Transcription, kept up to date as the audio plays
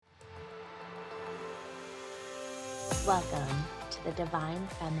Welcome to the Divine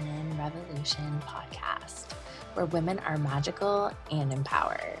Feminine Revolution podcast, where women are magical and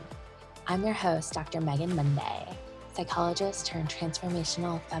empowered. I'm your host, Dr. Megan Monday, psychologist turned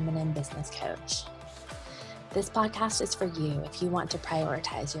transformational feminine business coach. This podcast is for you if you want to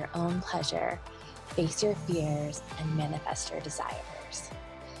prioritize your own pleasure, face your fears, and manifest your desires.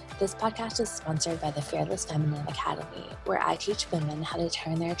 This podcast is sponsored by the Fearless Feminine Academy, where I teach women how to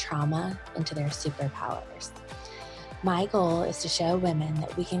turn their trauma into their superpowers. My goal is to show women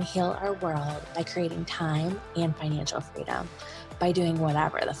that we can heal our world by creating time and financial freedom by doing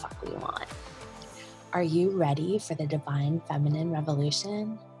whatever the fuck we want. Are you ready for the Divine Feminine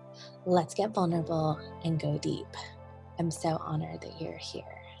Revolution? Let's get vulnerable and go deep. I'm so honored that you're here.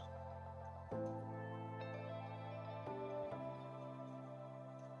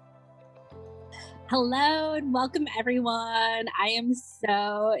 Hello and welcome everyone. I am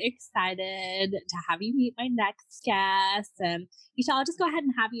so excited to have you meet my next guest. And Isha, I'll just go ahead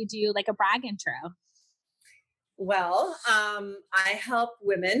and have you do like a brag intro. Well, I help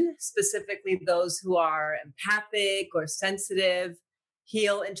women, specifically those who are empathic or sensitive,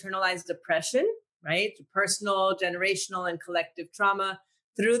 heal internalized depression, right? Personal, generational, and collective trauma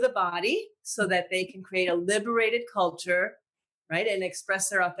through the body so that they can create a liberated culture, right? And express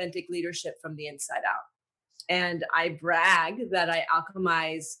their authentic leadership from the inside out. And I brag that I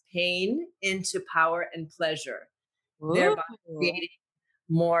alchemize pain into power and pleasure, thereby creating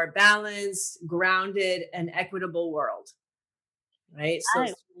more balanced, grounded, and equitable world, right? So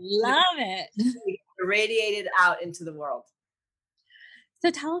I love it. Radiated out into the world.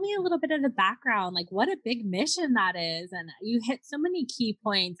 So tell me a little bit of the background, like what a big mission that is. And you hit so many key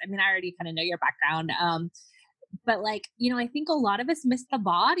points. I mean, I already kind of know your background. But like, I think a lot of us miss the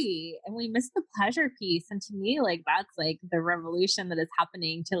body and we miss the pleasure piece. And to me, like, that's like the revolution that is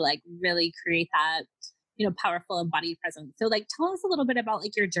happening to like really create that, powerful embodied presence. So like, tell us a little bit about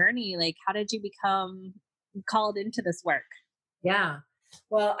like your journey. Like, how did you become called into this work? Yeah.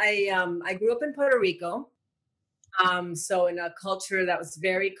 Well, I grew up in Puerto Rico. So in a culture that was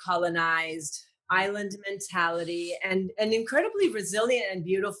very colonized, island mentality, and incredibly resilient and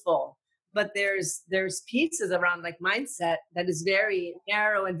beautiful. But there's pieces around like mindset that is very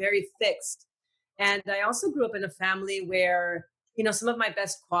narrow and very fixed. And I also grew up in a family where, some of my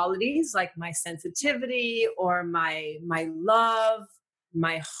best qualities, like my sensitivity or my love,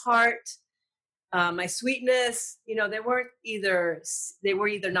 my heart, my sweetness, they were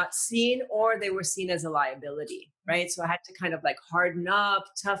either not seen or they were seen as a liability, right? So I had to kind of like harden up,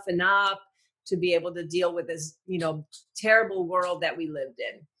 toughen up to be able to deal with this, terrible world that we lived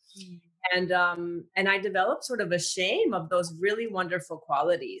in. And I developed sort of a shame of those really wonderful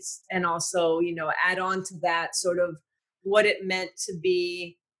qualities, and also, add on to that sort of what it meant to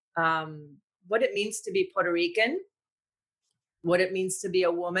be, what it means to be Puerto Rican, what it means to be a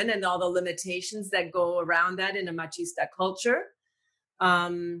woman, and all the limitations that go around that in a machista culture.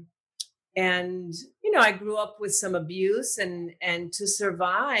 And I grew up with some abuse, and to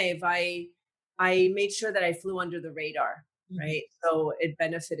survive, I made sure that I flew under the radar. Right. So it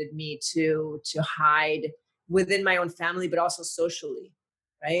benefited me to hide within my own family, but also socially.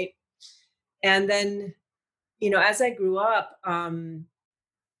 Right. And then, as I grew up,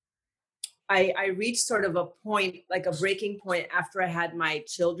 I reached sort of a point, like a breaking point after I had my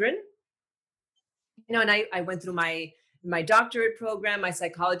children, and I went through my doctorate program, my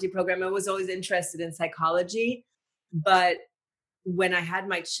psychology program. I was always interested in psychology, but when I had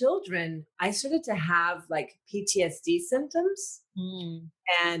my children, I started to have like PTSD symptoms,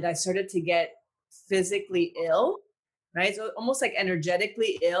 and I started to get physically ill, right? So almost like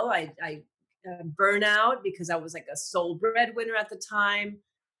energetically ill. I burnout because I was like a sole breadwinner at the time.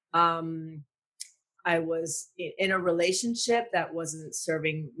 I was in a relationship that wasn't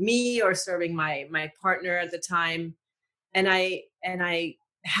serving me or serving my partner at the time, and I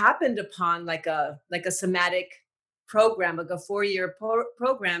happened upon like a somatic program, like a 4-year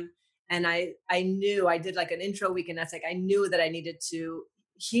program. And I knew, I did like an intro week, and that's like, I knew that I needed to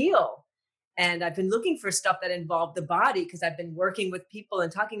heal. And I've been looking for stuff that involved the body, because I've been working with people and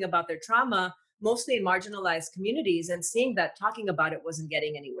talking about their trauma, mostly in marginalized communities, and seeing that talking about it wasn't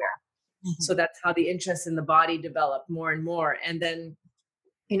getting anywhere. So that's how the interest in the body developed more and more. And then,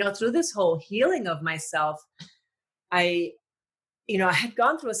 through this whole healing of myself, I had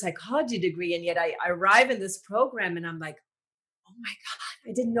gone through a psychology degree, and yet I arrive in this program and I'm like, oh my God,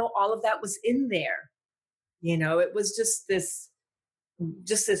 I didn't know all of that was in there. It was just this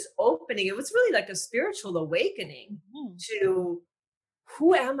opening. It was really like a spiritual awakening to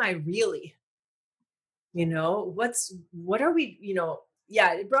who am I really? What are we,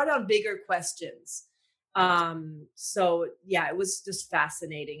 yeah, it brought on bigger questions. So yeah, it was just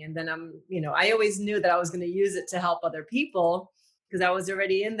fascinating. And then I always knew that I was going to use it to help other people because I was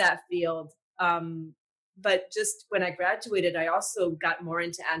already in that field. But just when I graduated, I also got more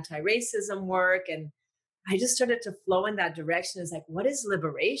into anti-racism work, and I just started to flow in that direction. It's like, what is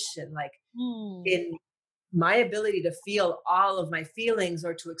liberation? Like Mm. in my ability to feel all of my feelings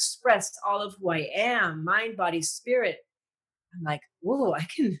or to express all of who I am, mind, body, spirit. I'm like, whoa, I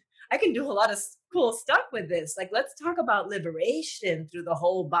can do a lot of cool stuff with this. Like, let's talk about liberation through the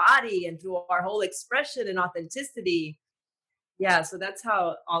whole body and through our whole expression and authenticity. Yeah, so that's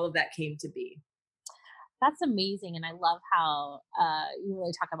how all of that came to be. That's amazing, and I love how, you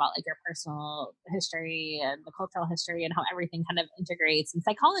really talk about, like, your personal history and the cultural history and how everything kind of integrates, and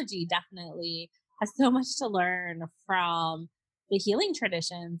psychology definitely has so much to learn from the healing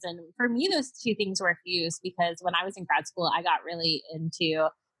traditions, and for me, those 2 things were fused because when I was in grad school, I got really into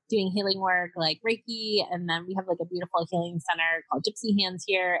doing healing work like Reiki, and then we have, like, a beautiful healing center called Gypsy Hands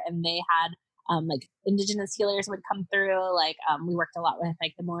here, and they had, like, indigenous healers would come through, like, we worked a lot with,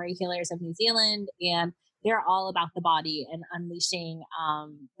 like, the Maori healers of New Zealand, and they're all about the body and unleashing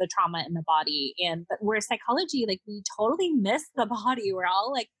the trauma in the body. And but we're psychology, like we totally miss the body. We're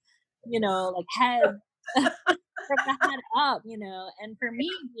all like, like head from the head up, And for me,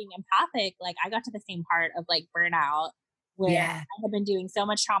 being empathic, like I got to the same part of like burnout where Yeah. I have been doing so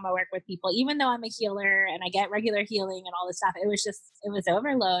much trauma work with people, even though I'm a healer and I get regular healing and all this stuff. It was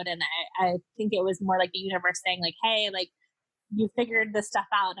overload. And I think it was more like the universe saying, like, hey, like, you figured this stuff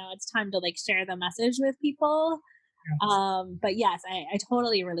out. Now it's time to like share the message with people. But yes, I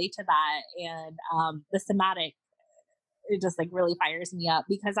totally relate to that. And the somatic, it just like really fires me up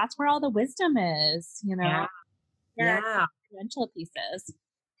because that's where all the wisdom is, Yeah. there are Yeah. experiential pieces.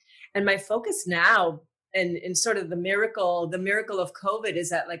 And my focus now and sort of the miracle of COVID is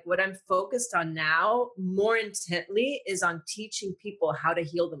that like what I'm focused on now more intently is on teaching people how to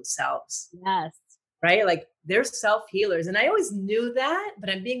heal themselves. Yes. Right? Like they're self healers. And I always knew that, but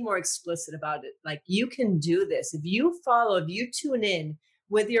I'm being more explicit about it. Like you can do this. If you tune in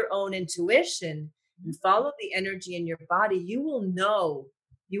with your own intuition and follow the energy in your body, you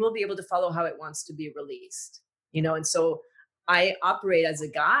will be able to follow how it wants to be released. And so I operate as a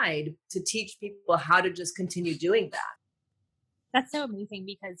guide to teach people how to just continue doing that. That's so amazing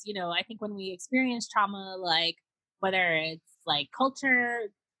because, I think when we experience trauma, like whether it's like culture,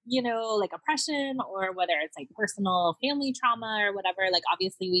 like oppression, or whether it's like personal family trauma or whatever, like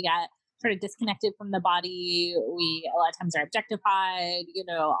obviously we get sort of disconnected from the body. We a lot of times are objectified,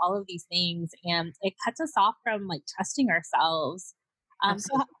 all of these things. And it cuts us off from like trusting ourselves. So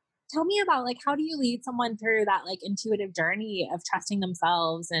Absolutely. tell me about like how do you lead someone through that like intuitive journey of trusting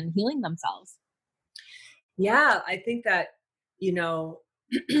themselves and healing themselves? Yeah, I think that, you know,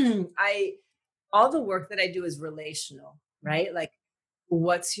 I all the work that I do is relational, right? Like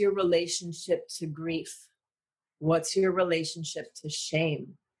what's your relationship to grief? What's your relationship to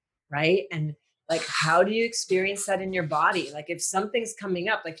shame? Right? And like how do you experience that in your body? Like if something's coming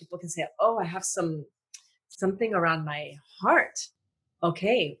up, like people can say, "Oh, I have something around my heart."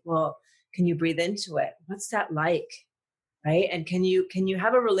 Okay, well, can you breathe into it? What's that like? Right? And can you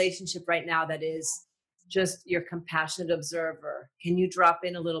have a relationship right now that is just your compassionate observer? Can you drop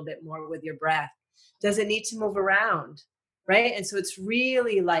in a little bit more with your breath? Does it need to move around? Right? And so it's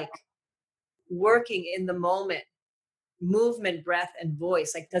really like working in the moment, movement, breath, and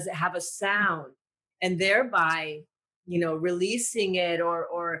voice. Like, does it have a sound? And thereby, releasing it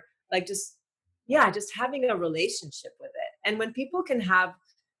or like just, yeah, just having a relationship with it. And when people can have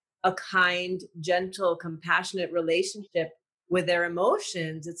a kind, gentle, compassionate relationship with their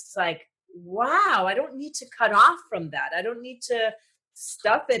emotions, it's like, wow, I don't need to cut off from that. I don't need to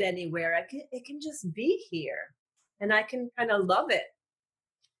stuff it anywhere. It can just be here and I can kind of love it,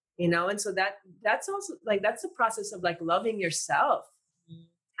 and so that's also like that's the process of like loving yourself. Mhm.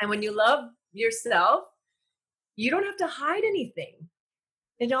 And when you love yourself, you don't have to hide anything.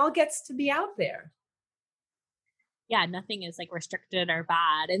 It all gets to be out there. Yeah, nothing is like restricted or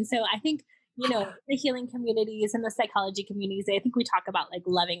bad. And so I think, the healing communities and the psychology communities, I think we talk about like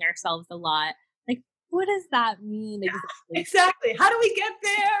loving ourselves a lot. Like, what does that mean exactly? Exactly. How do we get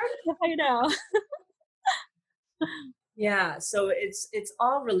there? I know. Yeah, so it's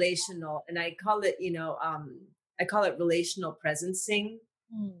all relational, and I call it relational presencing,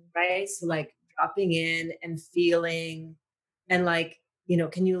 Mm. right? So like dropping in and feeling, and like,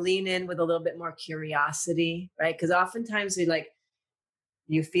 can you lean in with a little bit more curiosity, right? Because oftentimes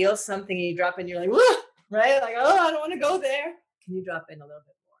you feel something and you drop in, you're like, whoa, right? Like, oh, I don't want to go there. Can you drop in a little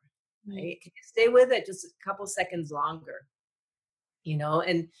bit more, Mm. right? Can you stay with it just a couple seconds longer,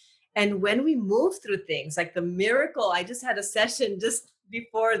 and And when we move through things, like the miracle, I just had a session just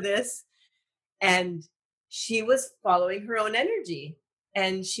before this, and she was following her own energy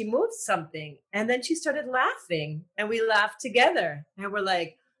and she moved something. And then she started laughing and we laughed together. And we're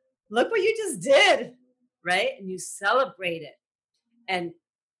like, look what you just did. Right. And you celebrate it. And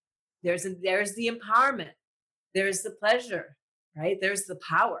there's the empowerment. There's the pleasure, right? There's the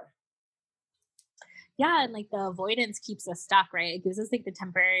power. Yeah, and like the avoidance keeps us stuck, right? It gives us like the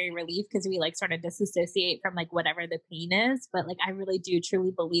temporary relief because we like sort of disassociate from like whatever the pain is. But like I really do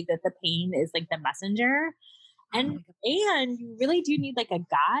truly believe that the pain is like the messenger. Oh And my God. and you really do need like a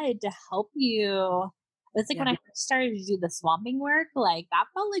guide to help you. It's like Yeah. when I first started to do the swamping work, like that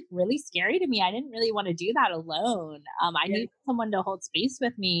felt like really scary to me. I didn't really want to do that alone. I Yeah. needed someone to hold space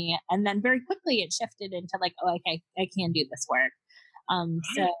with me. And then very quickly it shifted into like, oh, okay, I can do this work.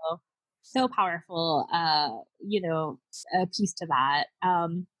 So Right. so powerful, a piece to that.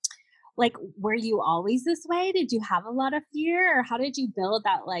 Like, were you always this way? Did you have a lot of fear, or how did you build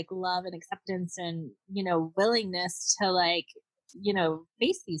that like love and acceptance and willingness to like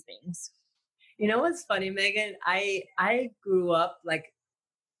face these things? You know what's funny, Megan? I grew up like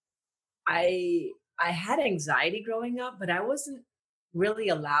I had anxiety growing up, but I wasn't really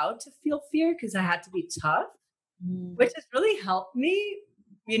allowed to feel fear because I had to be tough, Mm. which has really helped me,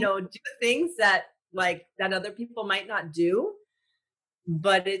 do things that that other people might not do.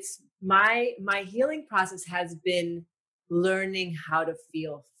 But it's my healing process has been learning how to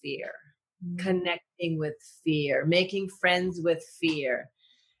feel fear, Mm. connecting with fear, making friends with fear.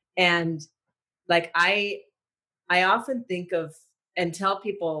 And like I often think of and tell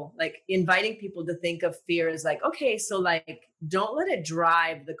people, like inviting people to think of fear as like, okay, so like don't let it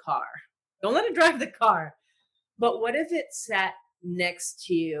drive the car. Don't let it drive the car. But what if it sat next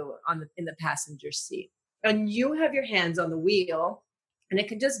to you in the passenger seat and you have your hands on the wheel and it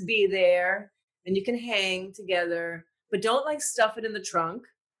can just be there and you can hang together, but don't like stuff it in the trunk,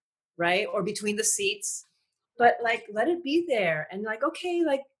 right? Or between the seats, but like let it be there and like, okay,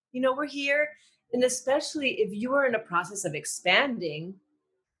 like, we're here. And especially if you are in a process of expanding,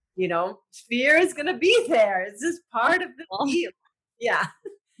 fear is going to be there. It's just part of the Well, deal. Yeah.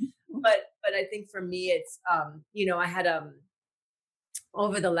 But I think for me, it's, I had,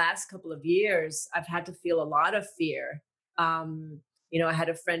 over the last couple of years, I've had to feel a lot of fear. I had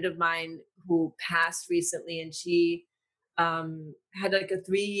a friend of mine who passed recently, and she had like a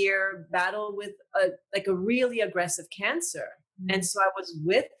 3-year battle with a really aggressive cancer. And mm, so I was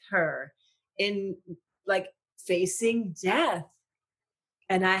with her in like facing death,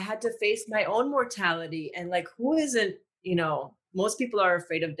 and I had to face my own mortality. And like, who isn't, most people are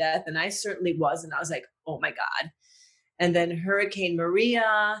afraid of death, and I certainly was. And I was like, oh my God. And then Hurricane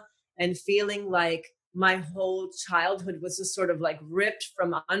Maria, and feeling like my whole childhood was just sort of like ripped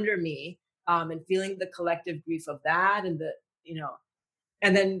from under me, and feeling the collective grief of that, and you know,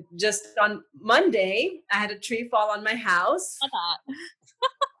 and then just on Monday, I had a tree fall on my house, love that.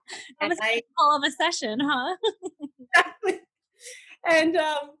 That and was I a hell of a session, huh?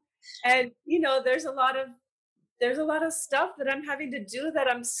 and there's a lot of stuff that I'm having to do that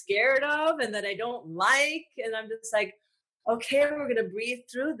I'm scared of and that I don't like. And I'm just like, okay, we're going to breathe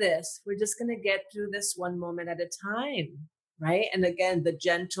through this. We're just going to get through this one moment at a time. Right. And again, the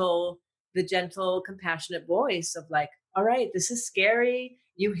gentle, compassionate voice of like, all right, this is scary.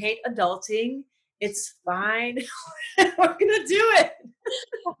 You hate adulting. It's fine. We're going to do it.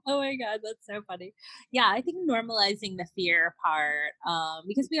 Oh my god, that's so funny. Yeah, I think normalizing the fear part,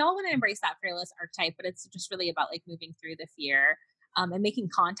 because we all want to embrace that fearless archetype, but it's just really about like moving through the fear, and making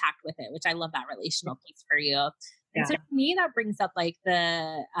contact with it, which I love that relational piece for you. And so Yeah. to me, that brings up like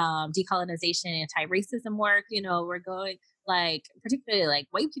the decolonization, anti-racism work. We're going like particularly like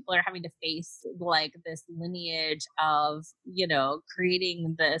white people are having to face like this lineage of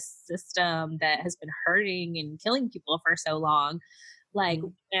creating this system that has been hurting and killing people for so long, like,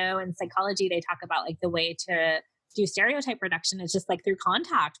 Mhm. in psychology, they talk about like the way to do stereotype reduction is just like through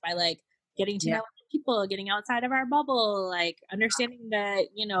contact by like getting to know Yeah. other people, getting outside of our bubble, like understanding that,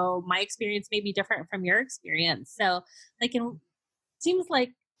 my experience may be different from your experience. So, like, it seems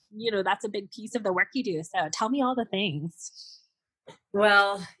like, that's a big piece of the work you do. So tell me all the things.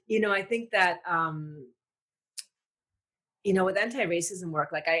 Well, I think that with anti-racism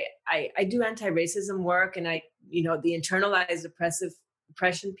work, like I do anti-racism work, and the internalized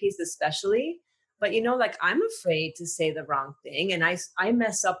oppression piece especially. But like I'm afraid to say the wrong thing, and I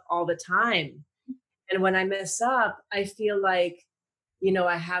mess up all the time. And when I mess up, I feel like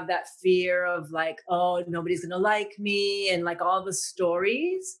I have that fear of like, oh, nobody's gonna like me, and like all the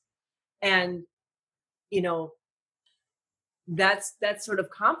stories. And you know that's sort of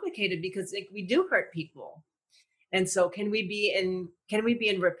complicated because like, we do hurt people. And so can we be in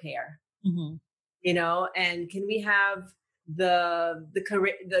repair? Mm-hmm. And can we have the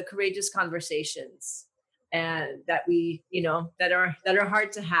courageous conversations and that that are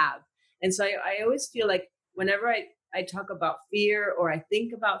hard to have. And so I always feel like whenever I talk about fear or I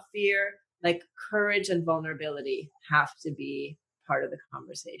think about fear, like courage and vulnerability have to be part of the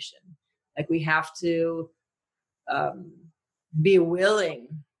conversation. Like we have to um, be willing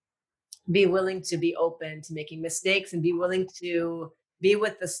to be open to making mistakes and be willing to be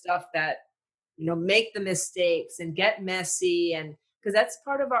with the stuff that make the mistakes and get messy, and because that's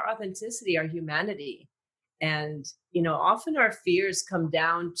part of our authenticity, our humanity. And often our fears come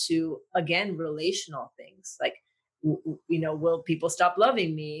down to, again, relational things like will people stop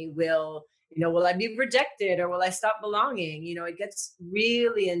loving me, will I be rejected, or will I stop belonging? It gets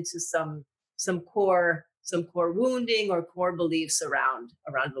really into some core wounding or core beliefs around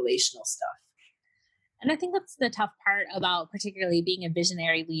relational stuff. And I think that's the tough part about particularly being a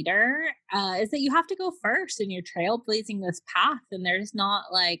visionary leader, is that you have to go first and you're trailblazing this path. And there's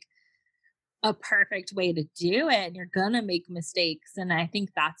not like a perfect way to do it. And you're going to make mistakes. And I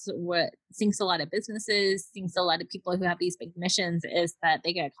think that's what sinks a lot of businesses, sinks a lot of people who have these big missions, is that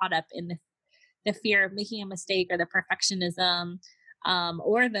they get caught up in the fear of making a mistake or the perfectionism,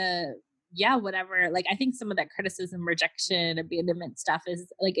 or whatever. Like, I think some of that criticism, rejection, abandonment stuff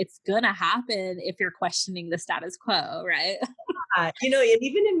is like, it's gonna happen if you're questioning the status quo, right? And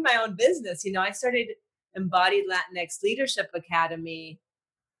even in my own business, I started Embodied Latinx Leadership Academy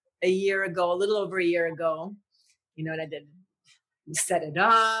a little over a year ago, and I did set it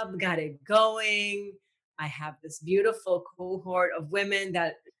up, got it going. I have this beautiful cohort of women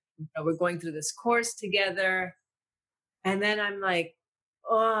that we're going through this course together. And then I'm like,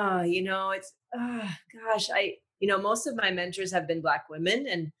 gosh, most of my mentors have been Black women,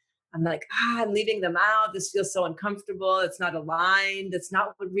 and I'm like, I'm leaving them out. This feels so uncomfortable. It's not aligned. It's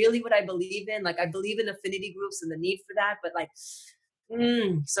not what I believe in. Like, I believe in affinity groups and the need for that, but like,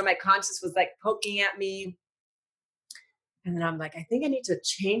 so my conscience was like poking at me. And then I'm like, I think I need to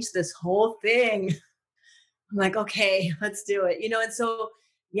change this whole thing. I'm like, okay, let's do it. And so,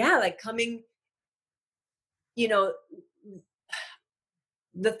 yeah, like coming, the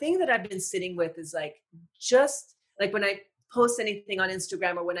thing that I've been sitting with is like, just like when I post anything on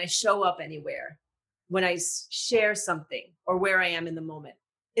Instagram or when I show up anywhere, when I share something or where I am in the moment,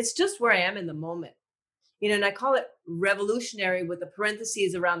 it's just where I am in the moment. And I call it revolutionary with the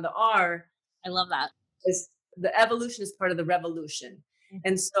parentheses around the R. I love that. Is the evolution is part of the revolution. Mm-hmm.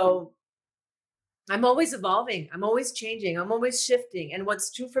 And so I'm always evolving. I'm always changing. I'm always shifting. And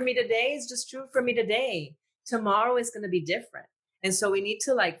what's true for me today is just true for me today. Tomorrow is going to be different. And so we need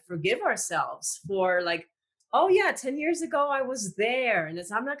to like forgive ourselves for like, oh yeah, 10 years ago I was there. And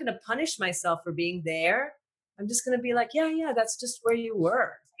I'm not going to punish myself for being there. I'm just going to be like, yeah, that's just where you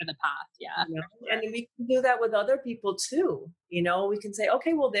were. For the path. Yeah. And we can do that with other people too. We can say,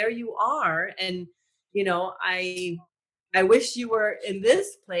 okay, well, there you are. And, I wish you were in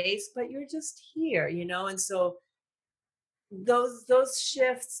this place, but you're just here, and so those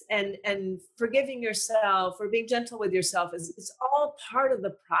shifts and forgiving yourself or being gentle with yourself is all part of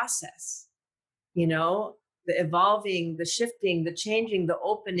the process, the evolving, the shifting, the changing, the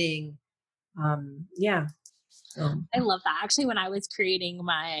opening. I love that. Actually, when I was creating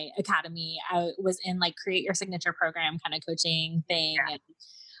my academy, I was in like create your signature program kind of coaching thing. Yeah.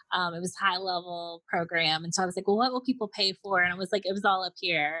 And it was a high level program. And so I was like, well, what will people pay for? And I was like, it was all up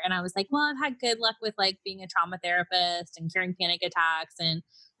here. And I was like, well, I've had good luck with like being a trauma therapist and curing panic attacks. And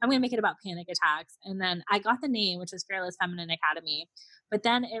I'm going to make it about panic attacks. And then I got the name, which was Fearless Feminine Academy. But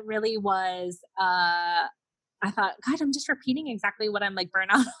then it really was, I thought, God, I'm just repeating exactly what I'm like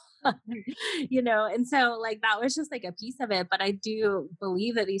burnt out on, and so like that was just like a piece of it. But I do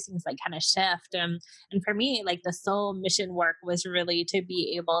believe that these things like kind of shift. And for me, like the soul mission work was really to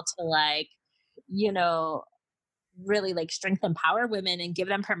be able to like, really like strength empower women and give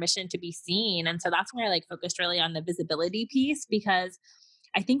them permission to be seen. And so that's where I like focused really on the visibility piece, because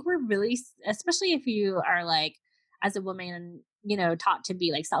I think we're really, especially if you are like as a woman, taught to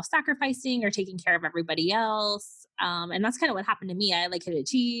be like self-sacrificing or taking care of everybody else. And that's kind of what happened to me. I like had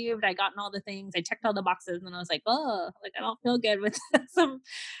achieved, I gotten all the things, I checked all the boxes, and I was like, oh, like I don't feel good with this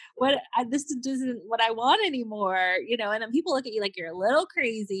isn't what I want anymore, and then people look at you like you're a little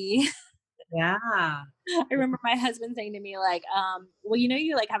crazy. Yeah. I remember my husband saying to me like, well,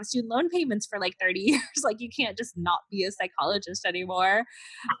 you like have student loan payments for like 30 years. Like you can't just not be a psychologist anymore.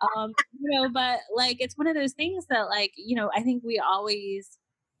 But like, it's one of those things that like, I think we always,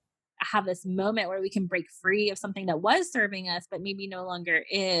 have this moment where we can break free of something that was serving us, but maybe no longer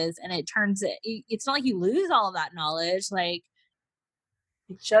is. And it's not like you lose all of that knowledge. Like,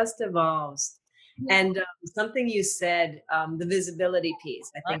 It just evolves. yeah. And something you said, the visibility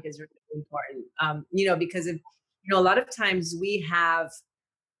piece, I think is really important. Because a lot of times we have,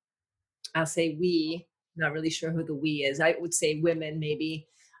 I'll say we, not really sure who the we is. I would say women maybe.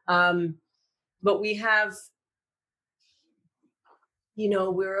 But we have,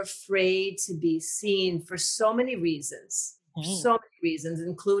 we're afraid to be seen for so many reasons,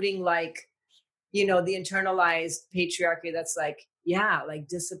 including like, the internalized patriarchy that's like, like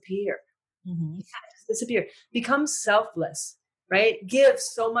disappear. Mm-hmm. Disappear, become selfless, right? Give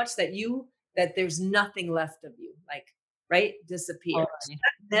so much that there's nothing left of you, like, right? Disappear. So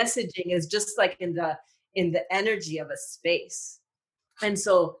that messaging is just like in the energy of a space. And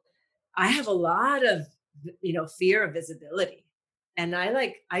so I have a lot of, fear of visibility. And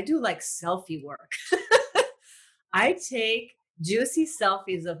I do like selfie work. I take juicy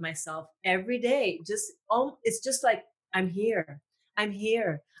selfies of myself every day. It's just like, I'm here. I'm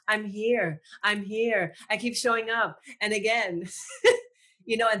here. I'm here. I'm here. I keep showing up. And again,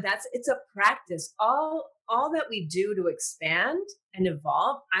 and it's a practice. All that we do to expand and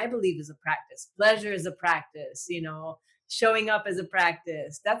evolve, I believe, is a practice. Pleasure is a practice, showing up is a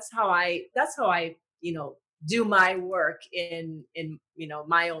practice. That's how I, do my work in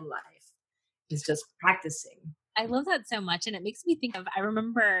my own life, is just practicing. I love that so much. And it makes me think of, I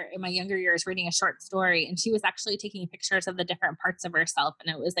remember in my younger years reading a short story, and she was actually taking pictures of the different parts of herself.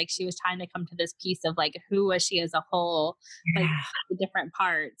 And it was like, she was trying to come to this piece of like, who was she as a whole, like the different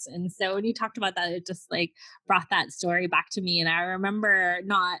parts. And so when you talked about that, it just like brought that story back to me. And I remember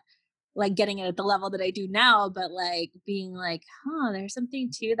not like getting it at the level that I do now, but like being like, there's something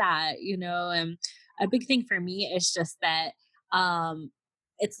to that, and a big thing for me is just that,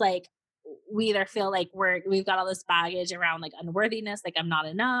 it's like, we either feel like we've got all this baggage around like unworthiness, like I'm not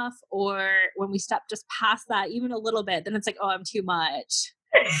enough, or when we step just past that even a little bit, then it's like, oh, I'm too much.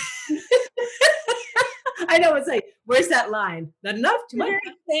 I know, it's like, where's that line? Not enough, too much.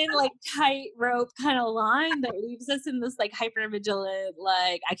 Thin, like tightrope kind of line that leaves us in this like hyper vigilant,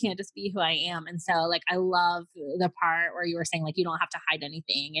 like I can't just be who I am. And so like I love the part where you were saying like you don't have to hide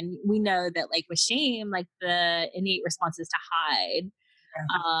anything, and we know that like with shame, like the innate response is to hide.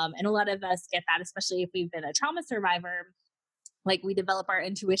 And a lot of us get that, especially if we've been a trauma survivor. Like we develop our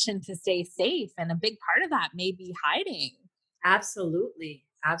intuition to stay safe, and a big part of that may be hiding. Absolutely.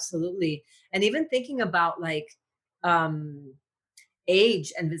 And even thinking about like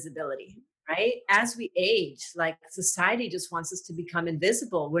age and visibility, right? As we age, like society just wants us to become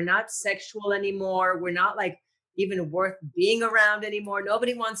invisible. We're not sexual anymore. We're not like even worth being around anymore.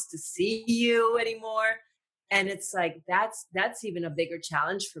 Nobody wants to see you anymore. And it's like, that's even a bigger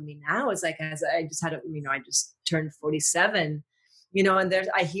challenge for me now. It's like, as I just I just turned 47, and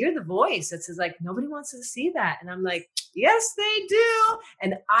I hear the voice that says like, nobody wants to see that. And I'm like, yes, they do.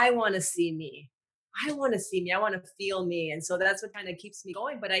 And I want to see me. I want to see me. I want to feel me. And so that's what kind of keeps me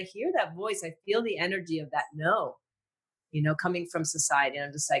going. But I hear that voice. I feel the energy of that no, coming from society. And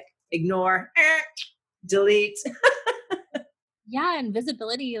I'm just like, ignore, delete. Yeah, and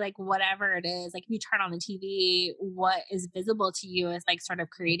visibility, like whatever it is, like if you turn on the TV, what is visible to you is like sort of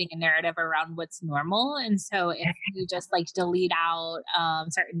creating a narrative around what's normal. And so if you just like delete out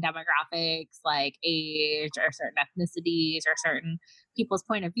certain demographics, like age or certain ethnicities or certain people's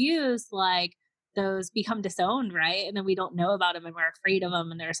point of views, like those become disowned, right? And then we don't know about them and we're afraid of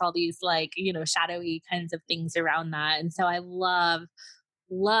them. And there's all these like, shadowy kinds of things around that. And so I love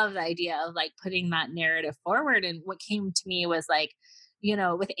the idea of like putting that narrative forward. And what came to me was like,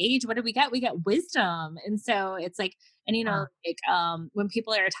 with age, what do we get? We get wisdom. And so it's like, and when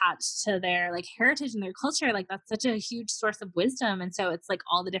people are attached to their like heritage and their culture, like that's such a huge source of wisdom. And so it's like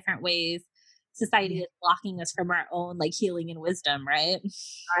all the different ways society is blocking us from our own like healing and wisdom, right?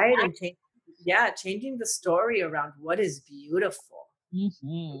 Right. And changing the story around what is beautiful.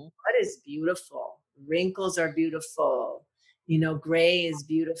 Mm-hmm. What is beautiful? Wrinkles are beautiful. Gray is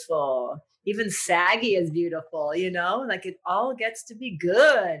beautiful. Even saggy is beautiful, like it all gets to be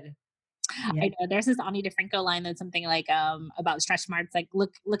good. Yeah. I know there's this Ani DeFranco line that's something like about stretch marks, like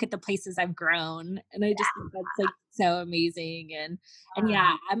look at the places I've grown. And I just think that's like so amazing. And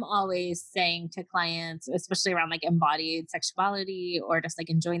yeah, I'm always saying to clients, especially around like embodied sexuality or just like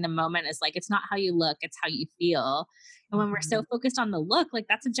enjoying the moment, is like it's not how you look, it's how you feel. And when we're so focused on the look, like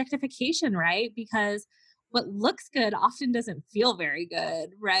that's objectification, right? Because what looks good often doesn't feel very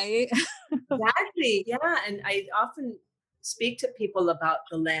good, right? Exactly. Yeah. And I often speak to people about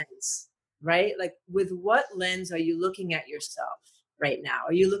the lens, right? Like with what lens are you looking at yourself, right now?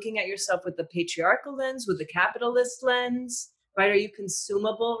 Are you looking at yourself with the patriarchal lens, with the capitalist lens, right? Are you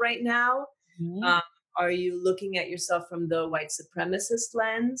consumable right now? Mhm. Are you looking at yourself from the white supremacist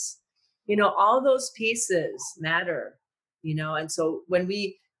lens? All those pieces matter, and so when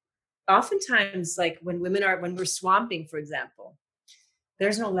we oftentimes, like when we're swamping, for example,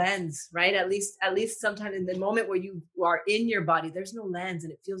 there's no lens, right? At least sometimes in the moment where you are in your body, there's no lens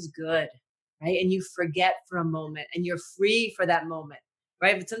and it feels good, right? And you forget for a moment and you're free for that moment,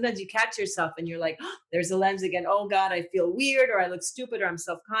 right? But sometimes you catch yourself and you're like, oh, there's a lens again. Oh God, I feel weird, or I look stupid, or I'm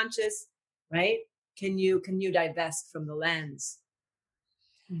self-conscious, right? Can you divest from the lens?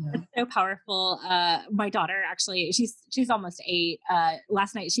 It's so powerful. My daughter actually, she's almost 8.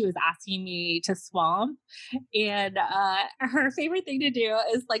 Last night she was asking me to swamp, and her favorite thing to do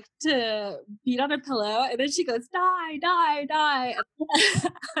is like to beat on a pillow, and then she goes, "Die, die, die."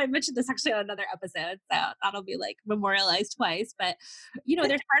 I mentioned this actually on another episode, so that'll be like memorialized twice. But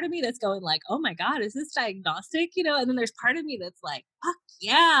there's part of me that's going like, "Oh my god, is this diagnostic?" And then there's part of me that's like, "Fuck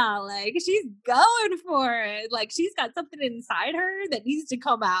yeah!" Like she's going for it. Like she's got something inside her that needs to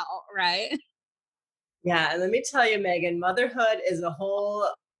come out, right? Yeah, and let me tell you, Megan, motherhood is a whole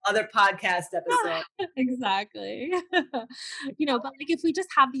other podcast episode. Exactly. But like if we just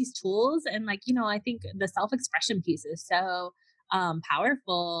have these tools and like, I think the self-expression piece is so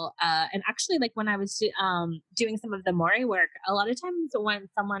powerful. And actually like when I was doing some of the Mori work, a lot of times when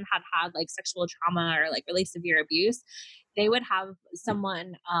someone had like sexual trauma or like really severe abuse, they would have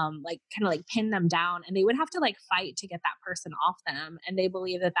someone like kind of like pin them down, and they would have to like fight to get that person off them, and they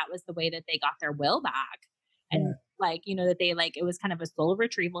believe that that was the way that they got their will back. Yeah. And like that they like it was kind of a soul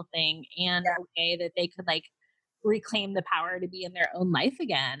retrieval thing, and Yeah. a way that they could like reclaim the power to be in their own life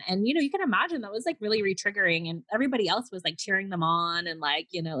again. And you can imagine that was like really re-triggering, and everybody else was like cheering them on and like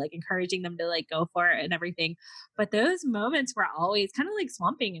like encouraging them to like go for it and everything. But those moments were always kind of like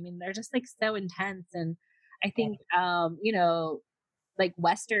swamping. I mean, they're just like so intense. And I think like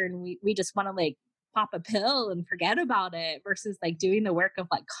Western, we just want to like pop a pill and forget about it, versus like doing the work of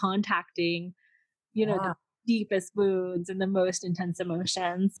like contacting the Yeah. deepest wounds and the most intense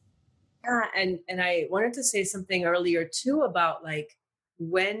emotions. Yeah, and I wanted to say something earlier too about like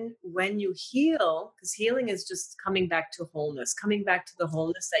when you heal, because healing is just coming back to wholeness, coming back to the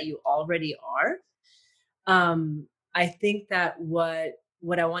wholeness that you already are. I think that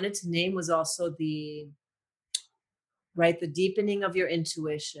what I wanted to name was also the deepening of your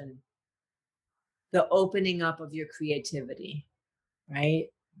intuition, the opening up of your creativity, right?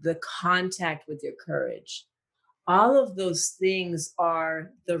 The contact with your courage. All of those things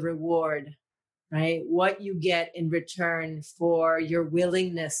are the reward, right? What you get in return for your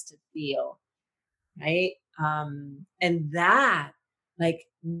willingness to feel, right? And that, like,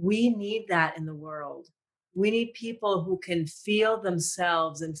 we need that in the world. We need people who can feel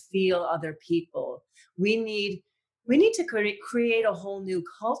themselves and feel other people. We need we need to create a whole new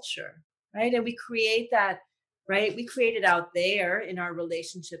culture, right? And we create that, right? We create it out there in our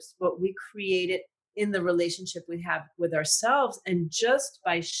relationships, but we create it in the relationship we have with ourselves. And just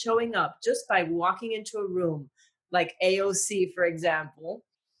by showing up, just by walking into a room like AOC, for example,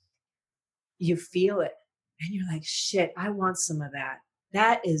 you feel it and you're like, shit, I want some of that.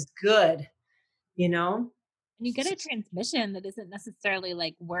 That is good, you know? And you get a transmission that isn't necessarily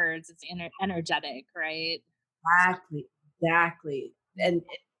like words, it's energetic, right? Exactly. Exactly. And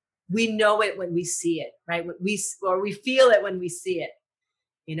we know it when we see it, right? We feel it when we see it,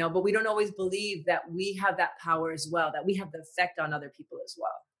 but we don't always believe that we have that power as well, that we have the effect on other people as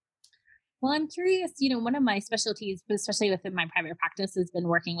well. Well, I'm curious, one of my specialties, especially within my private practice, has been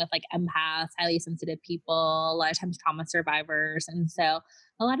working with like empaths, highly sensitive people, a lot of times trauma survivors. And so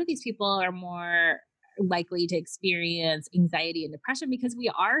a lot of these people are more likely to experience anxiety and depression because we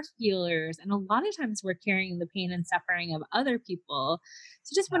are healers. And a lot of times we're carrying the pain and suffering of other people.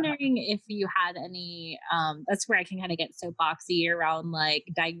 So just wondering if you had any, that's where I can kind of get soapboxy around like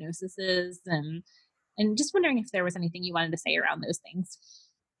diagnoses, and just wondering if there was anything you wanted to say around those things.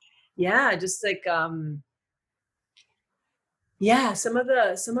 Yeah, just like yeah, the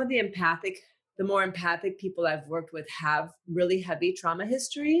more empathic people I've worked with have really heavy trauma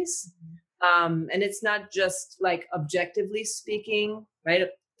histories. And it's not just like objectively speaking, right?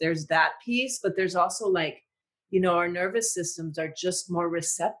 There's that piece, but there's also like, our nervous systems are just more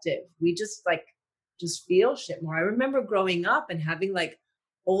receptive. We just feel shit more. I remember growing up and having like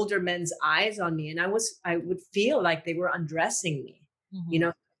older men's eyes on me, and I would feel like they were undressing me, Mhm.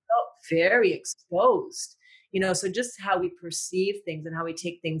 I felt very exposed, so just how we perceive things and how we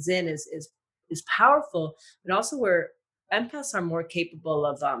take things in is powerful. But also, we're empaths are more capable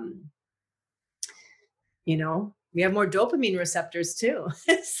of you know We have more dopamine receptors too.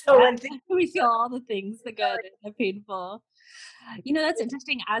 So when things We feel all the things, the good and the painful. That's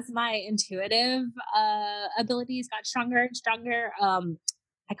interesting. As my intuitive abilities got stronger and stronger,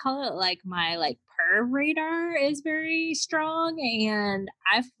 I call it like my like perv radar is very strong. And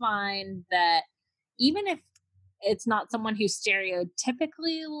I find that even if it's not someone who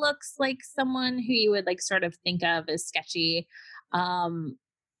stereotypically looks like someone who you would like sort of think of as sketchy, um,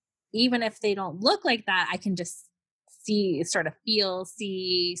 even if they don't look like that, I can just see, sort of feel,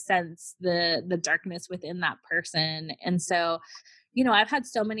 see, sense the darkness within that person. And so, I've had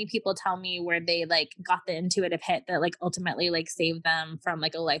so many people tell me where they like got the intuitive hit that like ultimately like saved them from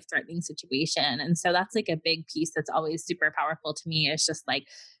like a life-threatening situation. And so that's like a big piece that's always super powerful to me, is just like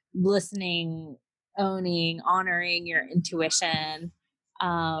listening, owning, honoring your intuition.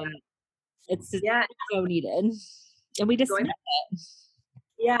 Um it's yeah, so needed. And we just going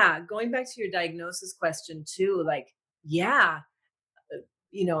going back to your diagnosis question too, like, yeah,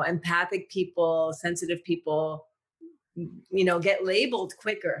 empathic people, sensitive people, get labeled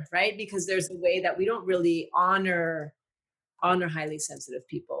quicker, right? Because there's a way that we don't really honor highly sensitive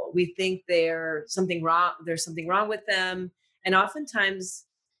people. We think there's something wrong with them. And oftentimes,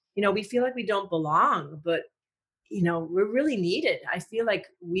 we feel like we don't belong, but we're really needed. I feel like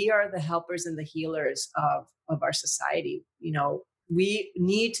we are the helpers and the healers of our society. We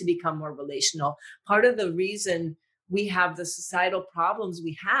need to become more relational. Part of the reason we have the societal problems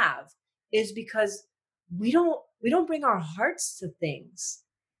we have is because we don't bring our hearts to things,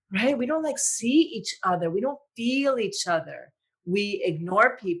 right? We don't like see each other. We don't feel each other. We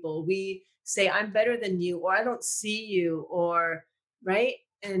ignore people. We say, I'm better than you, or I don't see you, or right.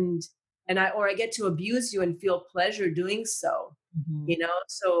 And I get to abuse you and feel pleasure doing so. Mhm.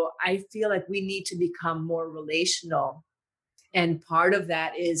 So I feel like we need to become more relational. And part of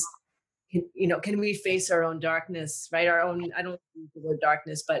that is, can we face our own darkness, right? Our own, I don't use the word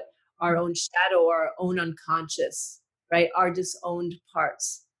darkness, but our own shadow, our own unconscious, right? Our disowned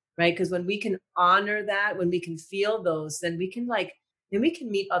parts, right? Because when we can honor that, when we can feel those, then we can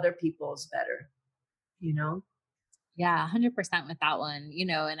meet other people's better, you know? Yeah, 100% with that one,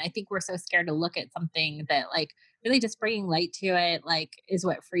 and I think we're so scared to look at something that like really just bringing light to it like is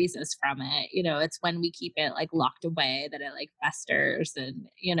what frees us from it. It's when we keep it like locked away that it like festers, and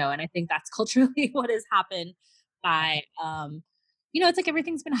I think that's culturally what has happened by it's like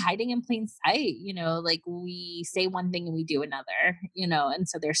everything's been hiding in plain sight, like we say one thing and we do another, and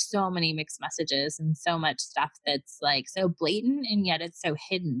so there's so many mixed messages and so much stuff that's like so blatant and yet it's so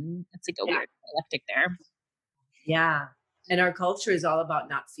hidden. It's like a Yeah. weird dialectic there. Yeah. And our culture is all about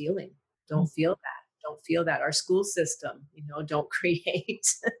not feeling. Don't feel that. Don't feel that. Our school system, don't create,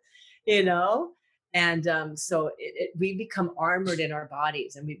 you know? And so we become armored in our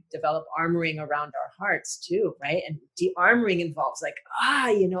bodies, and we develop armoring around our hearts too, right? And de-armoring involves like,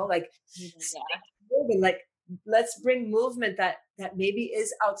 like Yeah. moving, like let's bring movement that maybe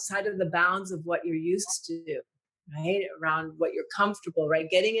is outside of the bounds of what you're used to, right? Around what you're comfortable, right?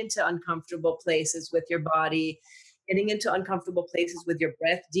 Getting into uncomfortable places with your body, getting into uncomfortable places with your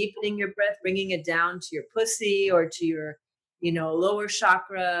breath, deepening your breath, bringing it down to your pussy or to your, lower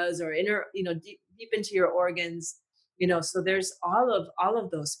chakras, or inner, deep into your organs, so there's all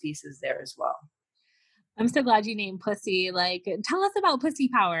of those pieces there as well. I'm so glad you named pussy. Like, tell us about pussy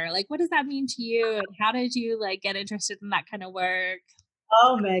power. Like, what does that mean to you? And how did you like get interested in that kind of work?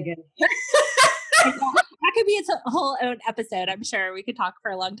 Oh, Megan. Like, that could be its a whole own episode. I'm sure we could talk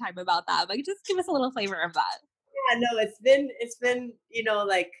for a long time about that. But just give us a little flavor of that. Yeah, no, it's been,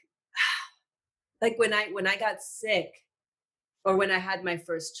 like when I got sick, or when I had my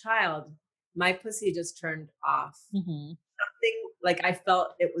first child, my pussy just turned off. Hmm. Something, like, I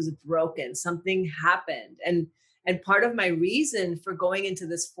felt it was broken. Something happened. And part of my reason for going into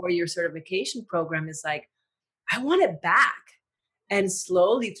this 4-year certification program is like, I want it back. And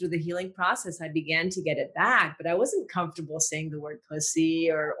slowly through the healing process, I began to get it back, but I wasn't comfortable saying the word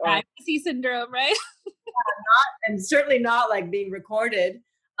pussy or Pussy syndrome, right? and certainly not like being recorded.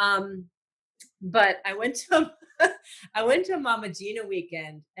 But I went to I went to a Mama Gina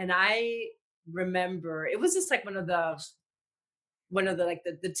weekend, and I remember it was just like one of the like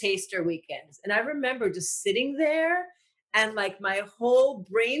the taster weekends. And I remember just sitting there, and like my whole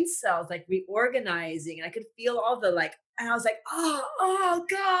brain cells like reorganizing, and I could feel all the like, and I was like, oh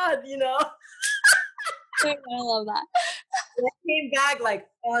God, I love that. And I came back like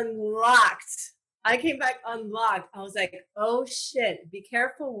unlocked. I came back unlocked. I was like, oh shit, be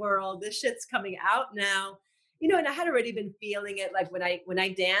careful, world. This shit's coming out now. And I had already been feeling it. Like when I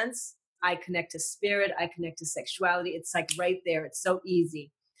dance, I connect to spirit, I connect to sexuality. It's like right there. It's so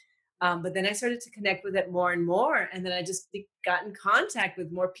easy. But then I started to connect with it more and more. And then I just got in contact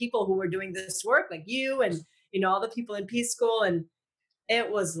with more people who were doing this work, like you and, all the people in Peace School. And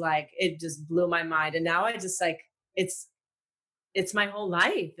it was like, it just blew my mind. And now I just like, it's my whole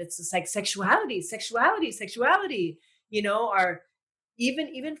life. It's just like sexuality, sexuality, sexuality, or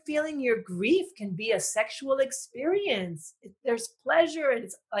even feeling your grief can be a sexual experience. There's pleasure. And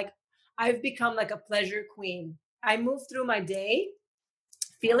it's like, I've become like a pleasure queen. I move through my day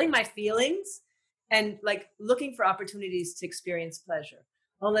feeling my feelings and like looking for opportunities to experience pleasure.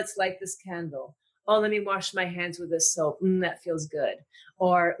 Oh, let's light this candle. Oh, let me wash my hands with this soap. That feels good.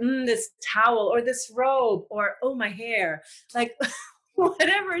 Or this towel or this robe or, oh, my hair. Like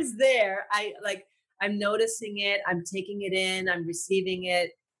whatever is there, I'm noticing it. I'm taking it in. I'm receiving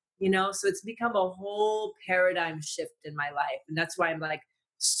it, so it's become a whole paradigm shift in my life. And that's why I'm like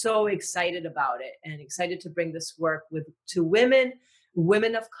so excited about it and excited to bring this work to women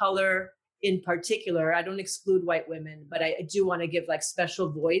of color in particular. I don't exclude white women, but I do want to give like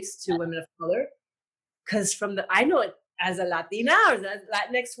special voice to women of color. Because I know it as a Latina or a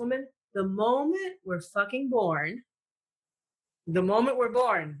Latinx woman, the moment we're fucking born,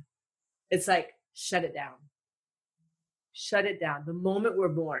 it's like, shut it down. Shut it down. The moment we're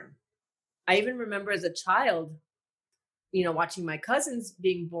born. I even remember as a child, watching my cousins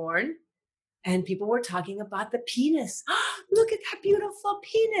being born, and people were talking about the penis. Look at that beautiful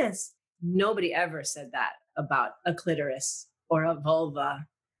penis. Nobody ever said that about a clitoris or a vulva,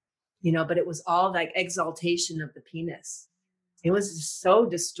 but it was all like exaltation of the penis. It was just so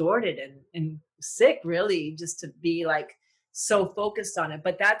distorted and sick, really, just to be like so focused on it.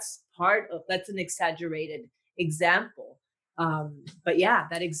 But that's an exaggerated example. But yeah,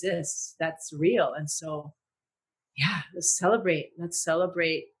 that exists. That's real. And so, yeah, let's celebrate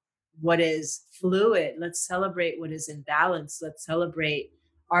what is fluid. Let's celebrate what is in balance. Let's celebrate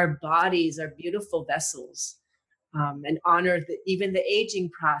our bodies, our beautiful vessels, and honor even the aging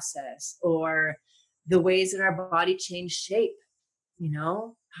process or the ways that our body change shape,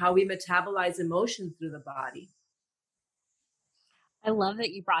 how we metabolize emotion through the body. I love that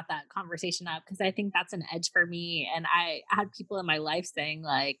you brought that conversation up because I think that's an edge for me. And I had people in my life saying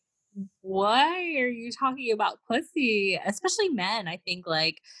like, why are you talking about pussy? Especially men, I think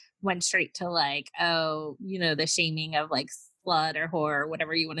like went straight to like, oh, the shaming of like slut or whore or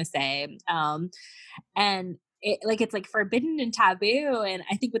whatever you want to say. And it's like forbidden and taboo. And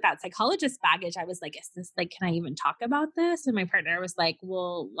I think with that psychologist baggage, I was like, is this like, can I even talk about this? And my partner was like,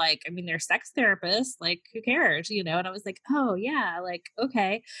 well, like, I mean, they're sex therapists, like, who cares, And I was like, oh yeah, like,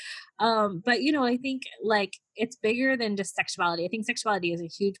 okay. But I think like it's bigger than just sexuality. I think sexuality is a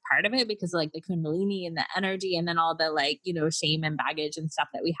huge part of it because like the kundalini and the energy and then all the like, shame and baggage and stuff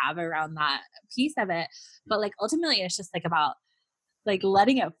that we have around that piece of it. But like ultimately it's just like about like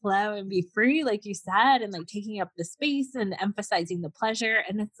letting it flow and be free, like you said, and like taking up the space and emphasizing the pleasure.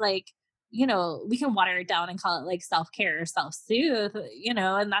 And it's like, we can water it down and call it like self-care or self-soothe,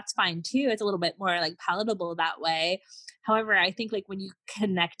 and that's fine too. It's a little bit more like palatable that way. However, I think like when you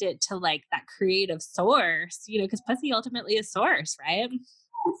connect it to like that creative source, because pussy ultimately is source, right?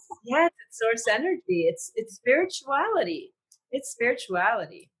 Yes, it's source energy. It's spirituality. It's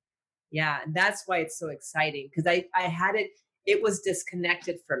spirituality. Yeah, and that's why it's so exciting because I had it was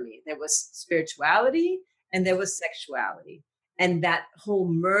disconnected for me. There was spirituality and there was sexuality. And that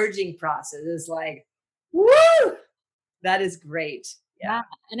whole merging process is like, woo, that is great. Yeah.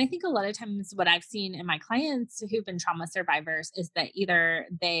 And I think a lot of times what I've seen in my clients who've been trauma survivors is that either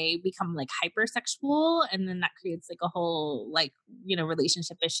they become like hypersexual and then that creates like a whole like,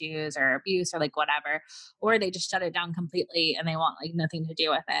 relationship issues or abuse or like whatever, or they just shut it down completely and they want like nothing to do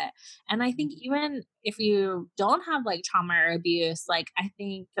with it. And I think even if you don't have like trauma or abuse, like I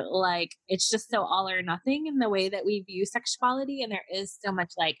think like it's just so all or nothing in the way that we view sexuality. And there is so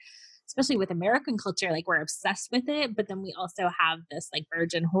much like, especially with American culture, like we're obsessed with it, but then we also have this like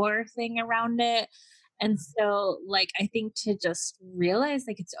virgin whore thing around it. And so like, I think to just realize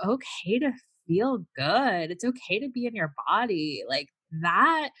like, it's okay to feel good. It's okay to be in your body. Like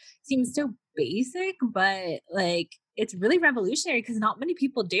that seems so basic, but like, it's really revolutionary because not many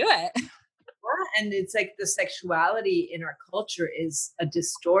people do it. And it's like the sexuality in our culture is a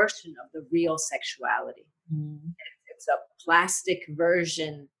distortion of the real sexuality. It's a plastic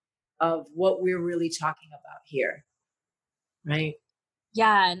version of what we're really talking about here. Right.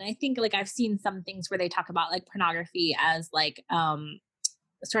 Yeah. And I think like I've seen some things where they talk about like pornography as like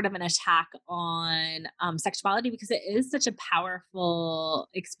sort of an attack on sexuality because it is such a powerful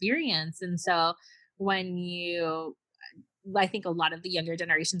experience. And so when you I think a lot of the younger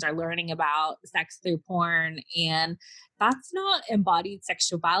generations are learning about sex through porn, and that's not embodied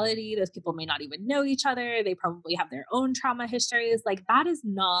sexuality. Those people may not even know each other. They probably have their own trauma histories. Like that is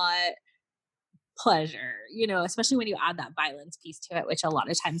not pleasure, especially when you add that violence piece to it, which a lot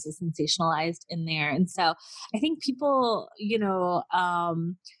of times is sensationalized in there. And so I think people,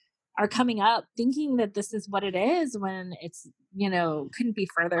 are coming up thinking that this is what it is when it's, couldn't be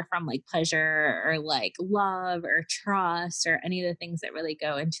further from like pleasure or like love or trust or any of the things that really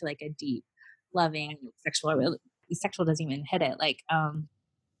go into like a deep, loving sexual doesn't even hit it. Like,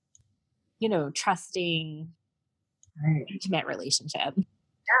 trusting, Right. intimate relationship.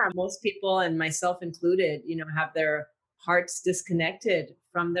 Yeah, most people, and myself included, have their hearts disconnected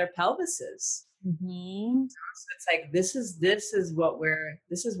from their pelvises. Mm-hmm. So it's like this is what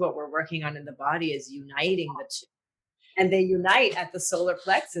we're working on in the body, is uniting the two, and they unite at the solar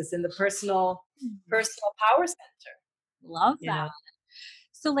plexus in the personal power center. Love that.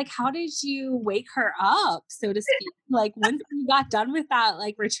 So like, how did you wake her up, so to speak? Like once you got done with that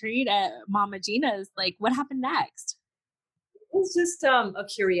like retreat at Mama Gina's, like what happened next? It was just a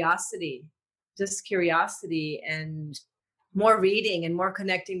curiosity, and more reading and more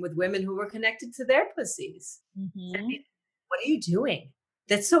connecting with women who were connected to their pussies. Mm-hmm. I mean, what are you doing?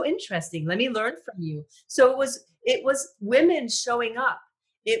 That's so interesting. Let me learn from you. So it was women showing up.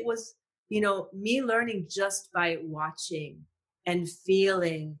 It was, me learning just by watching and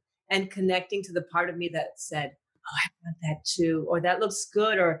feeling and connecting to the part of me that said, oh, I want that too, or that looks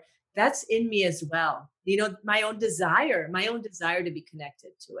good, or that's in me as well. My own desire to be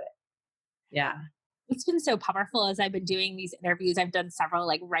connected to it. Yeah. It's been so powerful as I've been doing these interviews. I've done several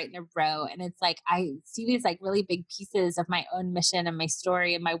like right in a row. And it's like, I see these like really big pieces of my own mission and my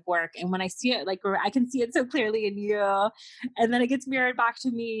story and my work. And when I see it, like I can see it so clearly in you, and then it gets mirrored back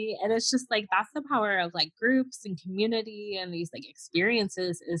to me. And it's just like, that's the power of like groups and community and these like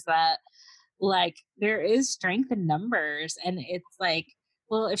experiences, is that like there is strength in numbers. And it's like,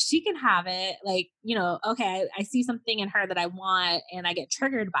 well, if she can have it, like, okay, I see something in her that I want and I get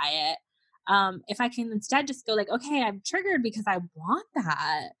triggered by it. If I can instead just go like, okay, I'm triggered because I want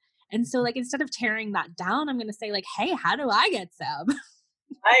that. And so like, instead of tearing that down, I'm going to say like, hey, how do I get some?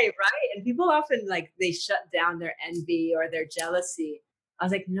 Right. And people often like they shut down their envy or their jealousy. I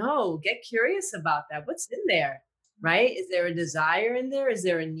was like, no, get curious about that. What's in there? Right? Is there a desire in there? Is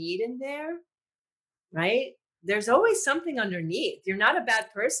there a need in there? Right? There's always something underneath. You're not a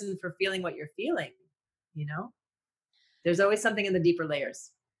bad person for feeling what you're feeling. There's always something in the deeper layers.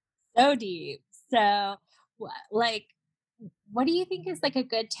 So deep. So like, what do you think is like a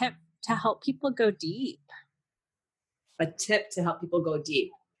good tip to help people go deep? A tip to help people go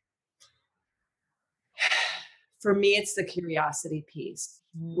deep. For me, it's the curiosity piece.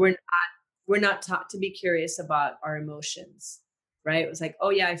 Mm. We're not taught to be curious about our emotions, right? It was like, oh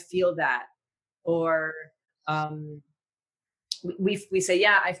yeah, I feel that. Or we say,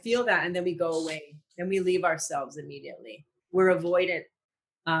 yeah, I feel that. And then we go away and we leave ourselves immediately. We're avoidant.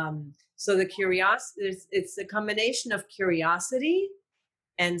 So the curiosity, it's a combination of curiosity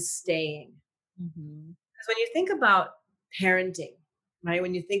and staying. Mm-hmm. Because when you think about parenting, right?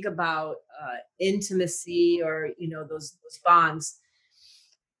 When you think about intimacy or, those bonds,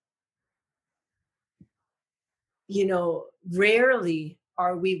 rarely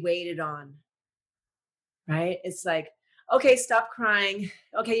are we waited on, right? It's like, okay, stop crying.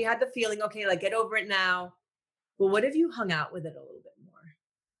 Okay, you had the feeling. Okay, like get over it now. Well, what if you hung out with it a little bit more?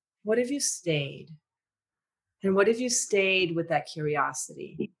 What if you stayed? And what if you stayed with that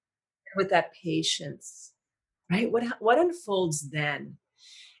curiosity, with that patience, right? What unfolds then?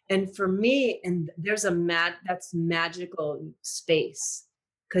 And for me, and there's that's magical space,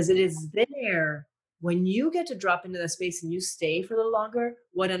 because it is there. When you get to drop into that space and you stay for the longer,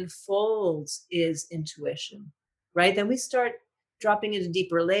 what unfolds is intuition, right? Then we start dropping into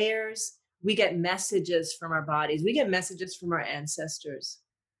deeper layers. We get messages from our bodies. We get messages from our ancestors,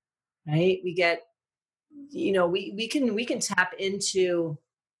 right? We get, we can tap into,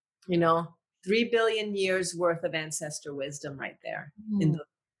 3 billion years worth of ancestor wisdom right there in those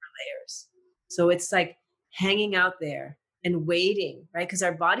layers. So it's like hanging out there and waiting, right? Because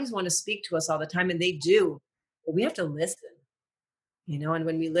our bodies want to speak to us all the time, and they do, but we have to listen, and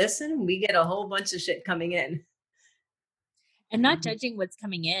when we listen, we get a whole bunch of shit coming in. And not judging what's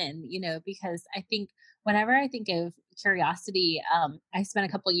coming in, because I think whenever I think of curiosity, I spent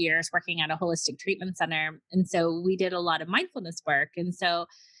a couple years working at a holistic treatment center. And so we did a lot of mindfulness work. And so,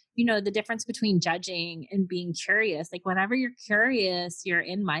 the difference between judging and being curious, like whenever you're curious, you're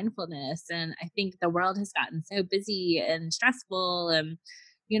in mindfulness. And I think the world has gotten so busy and stressful. And,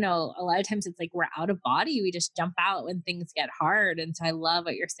 a lot of times it's like we're out of body. We just jump out when things get hard. And so I love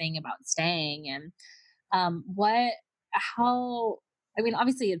what you're saying about staying. And what, how, I mean,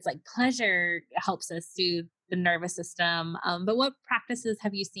 obviously it's like pleasure helps us soothe the nervous system. But what practices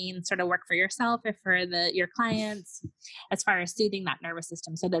have you seen sort of work for yourself or for your clients as far as soothing that nervous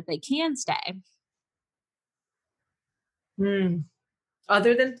system so that they can stay? Hmm.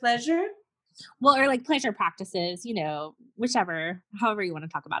 Other than pleasure? Well, or like pleasure practices, whichever, however you want to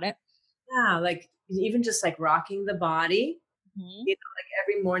talk about it. Yeah, like even just like rocking the body. Mhm. Like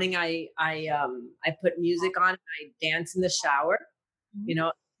every morning I put music on and I dance in the shower. Mhm. You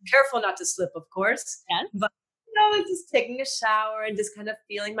know, careful not to slip, of course. Yes. But just taking a shower and just kind of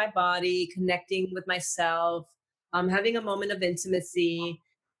feeling my body, connecting with myself, having a moment of intimacy.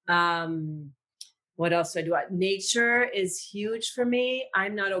 Um, what else do I do? Nature is huge for me.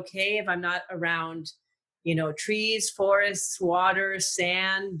 I'm not okay if I'm not around, trees, forests, water,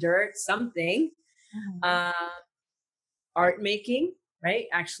 sand, dirt, something. Mhm. Uh, art making, right?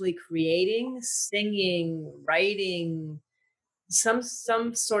 Actually creating, singing, writing, some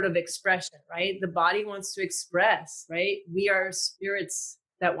sort of expression, right? The body wants to express, right? We are spirits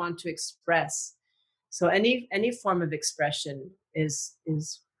that want to express. So any form of expression is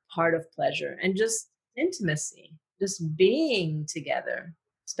part of pleasure, and just intimacy, just being together,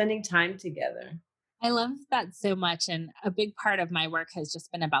 spending time together. I love that so much. And a big part of my work has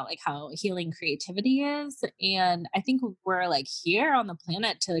just been about like how healing creativity is. And I think we're like here on the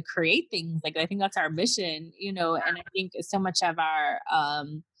planet to create things. Like I think that's our mission, and I think so much of our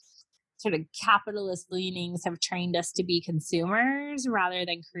sort of capitalist leanings have trained us to be consumers rather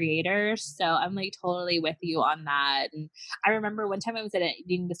than creators. So I'm like totally with you on that. And I remember one time I was at an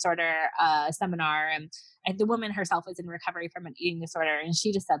eating disorder seminar, and the woman herself was in recovery from an eating disorder. And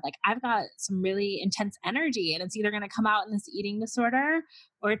she just said, like, I've got some really intense energy, and it's either going to come out in this eating disorder,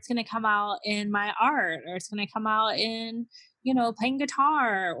 or it's going to come out in my art, or it's going to come out in playing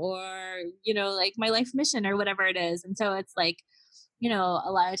guitar, or like my life mission or whatever it is. And so it's like, a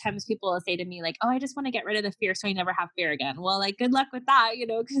lot of times people will say to me like, "Oh, I just want to get rid of the fear so I never have fear again." Well, like good luck with that,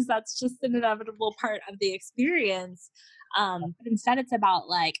 because that's just an inevitable part of the experience. But instead it's about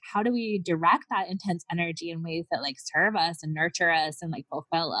like how do we direct that intense energy in ways that like serve us and nurture us and like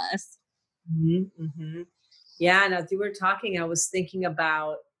fulfill us. Hmm. Yeah, and as you were talking, I was thinking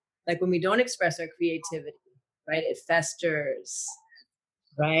about like when we don't express our creativity, right? It festers,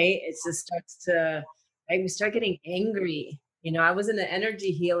 right? It just starts to, right? We start getting angry. I was in an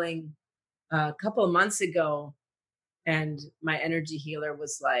energy healing a couple of months ago, and my energy healer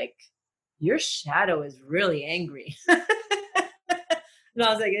was like, "Your shadow is really angry." And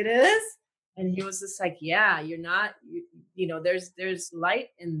I was like, "It is?" And he was just like, "Yeah, you're not, there's light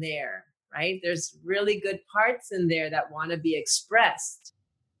in there, right? There's really good parts in there that want to be expressed.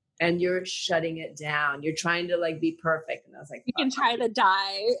 And you're shutting it down. You're trying to like be perfect." And I was like, You "Fuck, can try the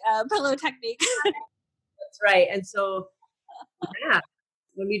die pillow technique. that's right." And so, yeah,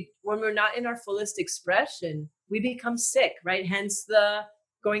 when we're not in our fullest expression, we become sick, right? Hence the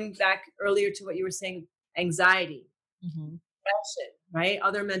going back earlier to what you were saying, anxiety, Mhm. depression, right?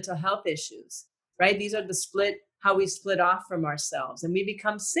 Other mental health issues, right? These are how we split off from ourselves, and we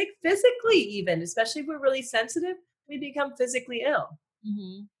become sick physically, even, especially if we're really sensitive, we become physically ill.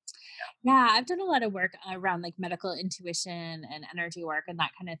 Mhm. Yeah, I've done a lot of work around like medical intuition and energy work and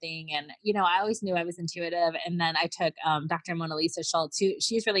that kind of thing. And, I always knew I was intuitive. And then I took Dr. Mona Lisa Schultz, who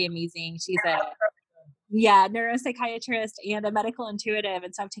she's really amazing. She's a neuropsychiatrist and a medical intuitive.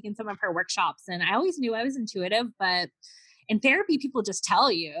 And so I've taken some of her workshops, and I always knew I was intuitive, but in therapy, people just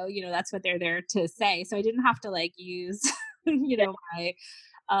tell you, that's what they're there to say. So I didn't have to like use, my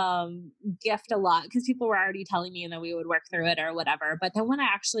gift a lot because people were already telling me and then we would work through it or whatever. But then when I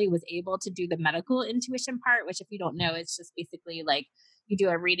actually was able to do the medical intuition part, which if you don't know, it's just basically like you do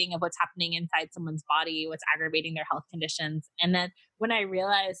a reading of what's happening inside someone's body, what's aggravating their health conditions. And then when I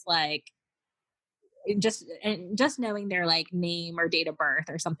realized like just knowing their like name or date of birth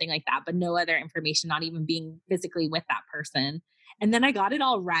or something like that, but no other information, not even being physically with that person. And then I got it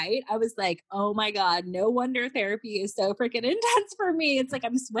all right. I was like, oh my God, no wonder therapy is so freaking intense for me. It's like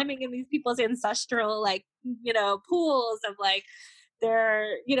I'm swimming in these people's ancestral, like, pools of like,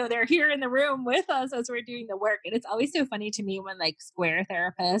 they're here in the room with us as we're doing the work. And it's always so funny to me when like square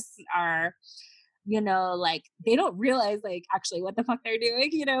therapists are like they don't realize like actually what the fuck they're doing,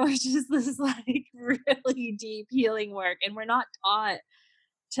 it's just this like really deep healing work. And we're not taught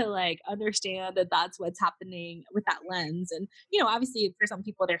to like understand that that's what's happening with that lens. And, obviously for some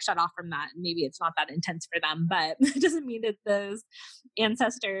people they're shut off from that and maybe it's not that intense for them, but it doesn't mean that those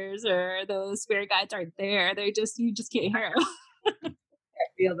ancestors or those spirit guides aren't there. You just can't hear them.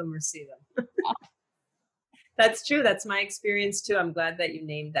 feel them or see them. That's true. That's my experience too. I'm glad that you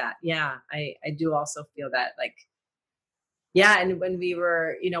named that. Yeah, I do also feel that, like, yeah. And when we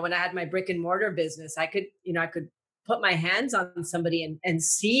were, when I had my brick and mortar business, I could put my hands on somebody and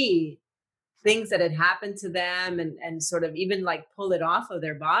see things that had happened to them, and sort of even like pull it off of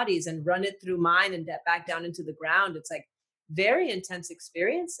their bodies and run it through mine and back down into the ground. It's like very intense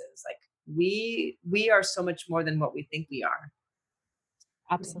experiences. Like we are so much more than what we think we are.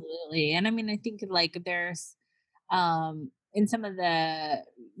 Absolutely. And I mean, I think like there's in some of the,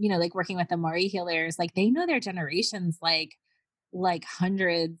 like working with the Maori healers, like they know their generations, like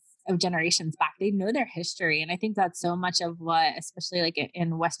hundreds of generations back. They know their history. And I think that's so much of what, especially like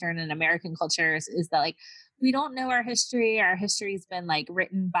in Western and American cultures, is that like we don't know our history. Our history's been like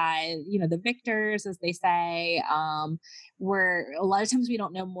written by, the victors, as they say. Where a lot of times we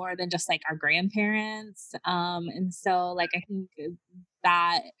don't know more than just like our grandparents. And so like I think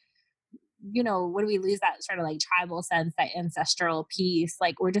that, when we lose that sort of like tribal sense, that ancestral piece,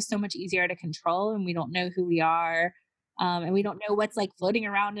 like we're just so much easier to control and we don't know who we are. And we don't know what's like floating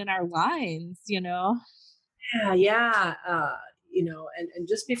around in our lines. Yeah, yeah. And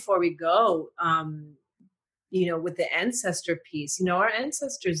just before we go, with the ancestor piece, our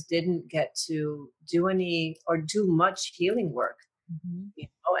ancestors didn't get to do any or do much healing work,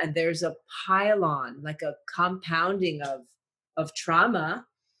 and there's a pile on, like a compounding of trauma.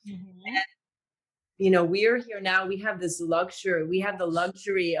 Mm-hmm. We're here now. We have this luxury. We have the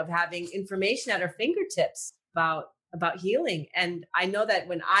luxury of having information at our fingertips about healing. And I know that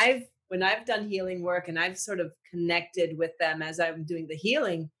when I've done healing work and I've sort of connected with them as I'm doing the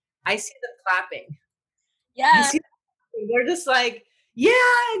healing, I see them clapping. Yeah. They're just like, yeah,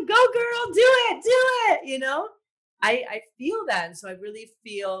 go girl, do it. I feel that. And so I really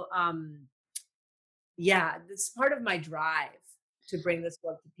feel, this part of my drive to bring this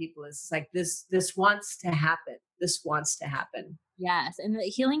work to people is like, this wants to happen. This wants to happen. Yes. And the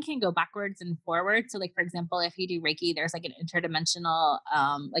healing can go backwards and forward. So like, for example, if you do Reiki, there's like an interdimensional,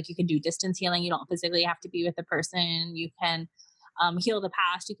 like you can do distance healing. You don't physically have to be with the person. You can heal the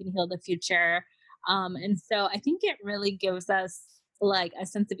past, you can heal the future. And so I think it really gives us like a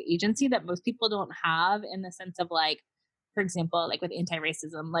sense of agency that most people don't have, in the sense of like, for example, like with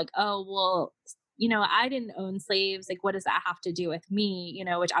anti-racism, like, oh, well, I didn't own slaves. Like, what does that have to do with me?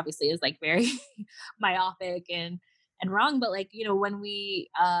 Which obviously is like very myopic and wrong. But like, when we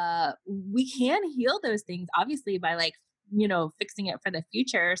can heal those things, obviously, by like, fixing it for the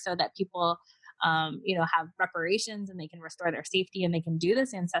future so that people have reparations and they can restore their safety and they can do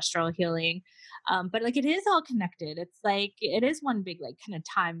this ancestral healing. But like it is all connected. It's like it is one big like kind of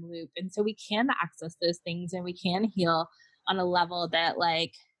time loop. And so we can access those things and we can heal on a level that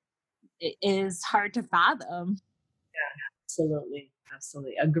like it is hard to fathom. Yeah, absolutely.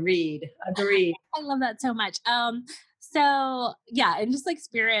 Absolutely. Agreed. I love that so much. So yeah, and just like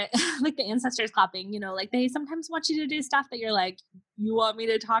spirit, like the ancestors clapping, like they sometimes want you to do stuff that you're like, you want me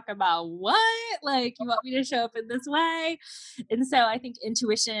to talk about what? Like you want me to show up in this way? And so I think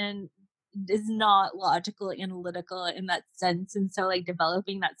intuition is not logical, analytical in that sense. And so like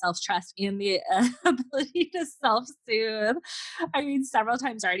developing that self-trust and the ability to self-soothe. I mean, several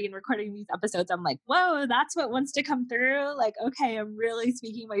times already in recording these episodes, I'm like, whoa, that's what wants to come through. Like, okay, I'm really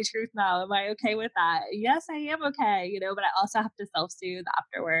speaking my truth now. Am I okay with that? Yes, I am okay, but I also have to self-soothe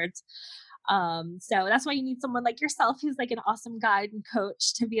afterwards. So that's why you need someone like yourself who's like an awesome guide and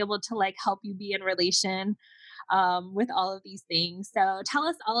coach to be able to like help you be in relation with all of these things. So tell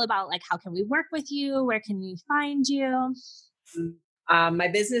us all about like, how can we work with you? Where can we find you? My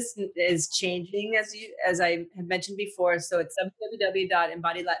business is changing as I had mentioned before. So it's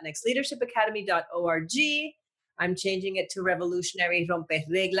www.embodiedlatinxleadershipacademy.org. I'm changing it to Revolutionary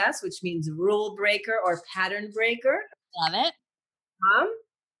Rompereglas, which means rule breaker or pattern breaker. Love it.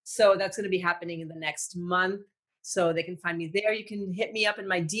 So that's going to be happening in the next month. So they can find me there. You can hit me up in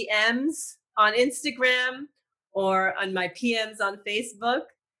my DMs on Instagram or on my PMs on Facebook.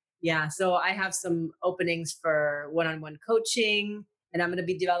 Yeah. So I have some openings for one-on-one coaching, and I'm going to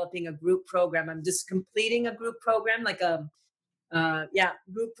be developing a group program. I'm just completing a group program, like a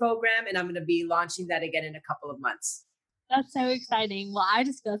group program. And I'm going to be launching that again in a couple of months. That's so exciting. Well, I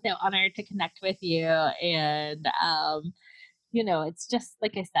just feel so honored to connect with you. And, it's just,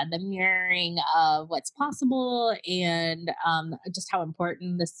 like I said, the mirroring of what's possible and just how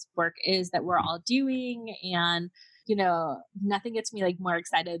important this work is that we're all doing. And, nothing gets me like more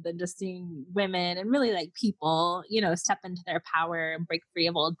excited than just seeing women and really like people, step into their power and break free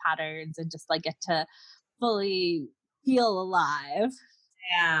of old patterns and just like get to fully feel alive.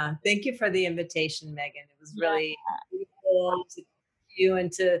 Yeah. Thank you for the invitation, Megan. It was really beautiful to you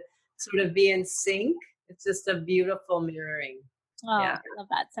and to sort of be in sync. It's just a beautiful mirroring. Oh, Yeah. I love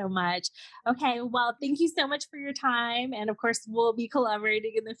that so much. Okay, well, thank you so much for your time. And of course, we'll be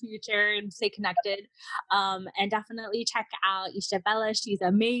collaborating in the future and stay connected. And definitely check out Isha Bella. She's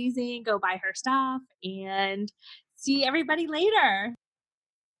amazing. Go buy her stuff and see everybody later.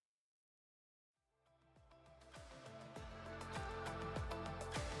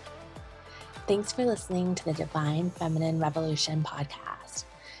 Thanks for listening to the Divine Feminine Revolution podcast.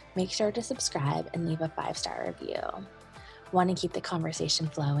 Make sure to subscribe and leave a 5-star review. Want to keep the conversation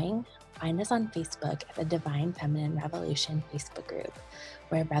flowing? Find us on Facebook at the Divine Feminine Revolution Facebook group,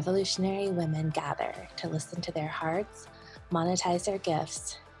 where revolutionary women gather to listen to their hearts, monetize their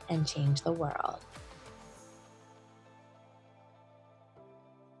gifts, and change the world.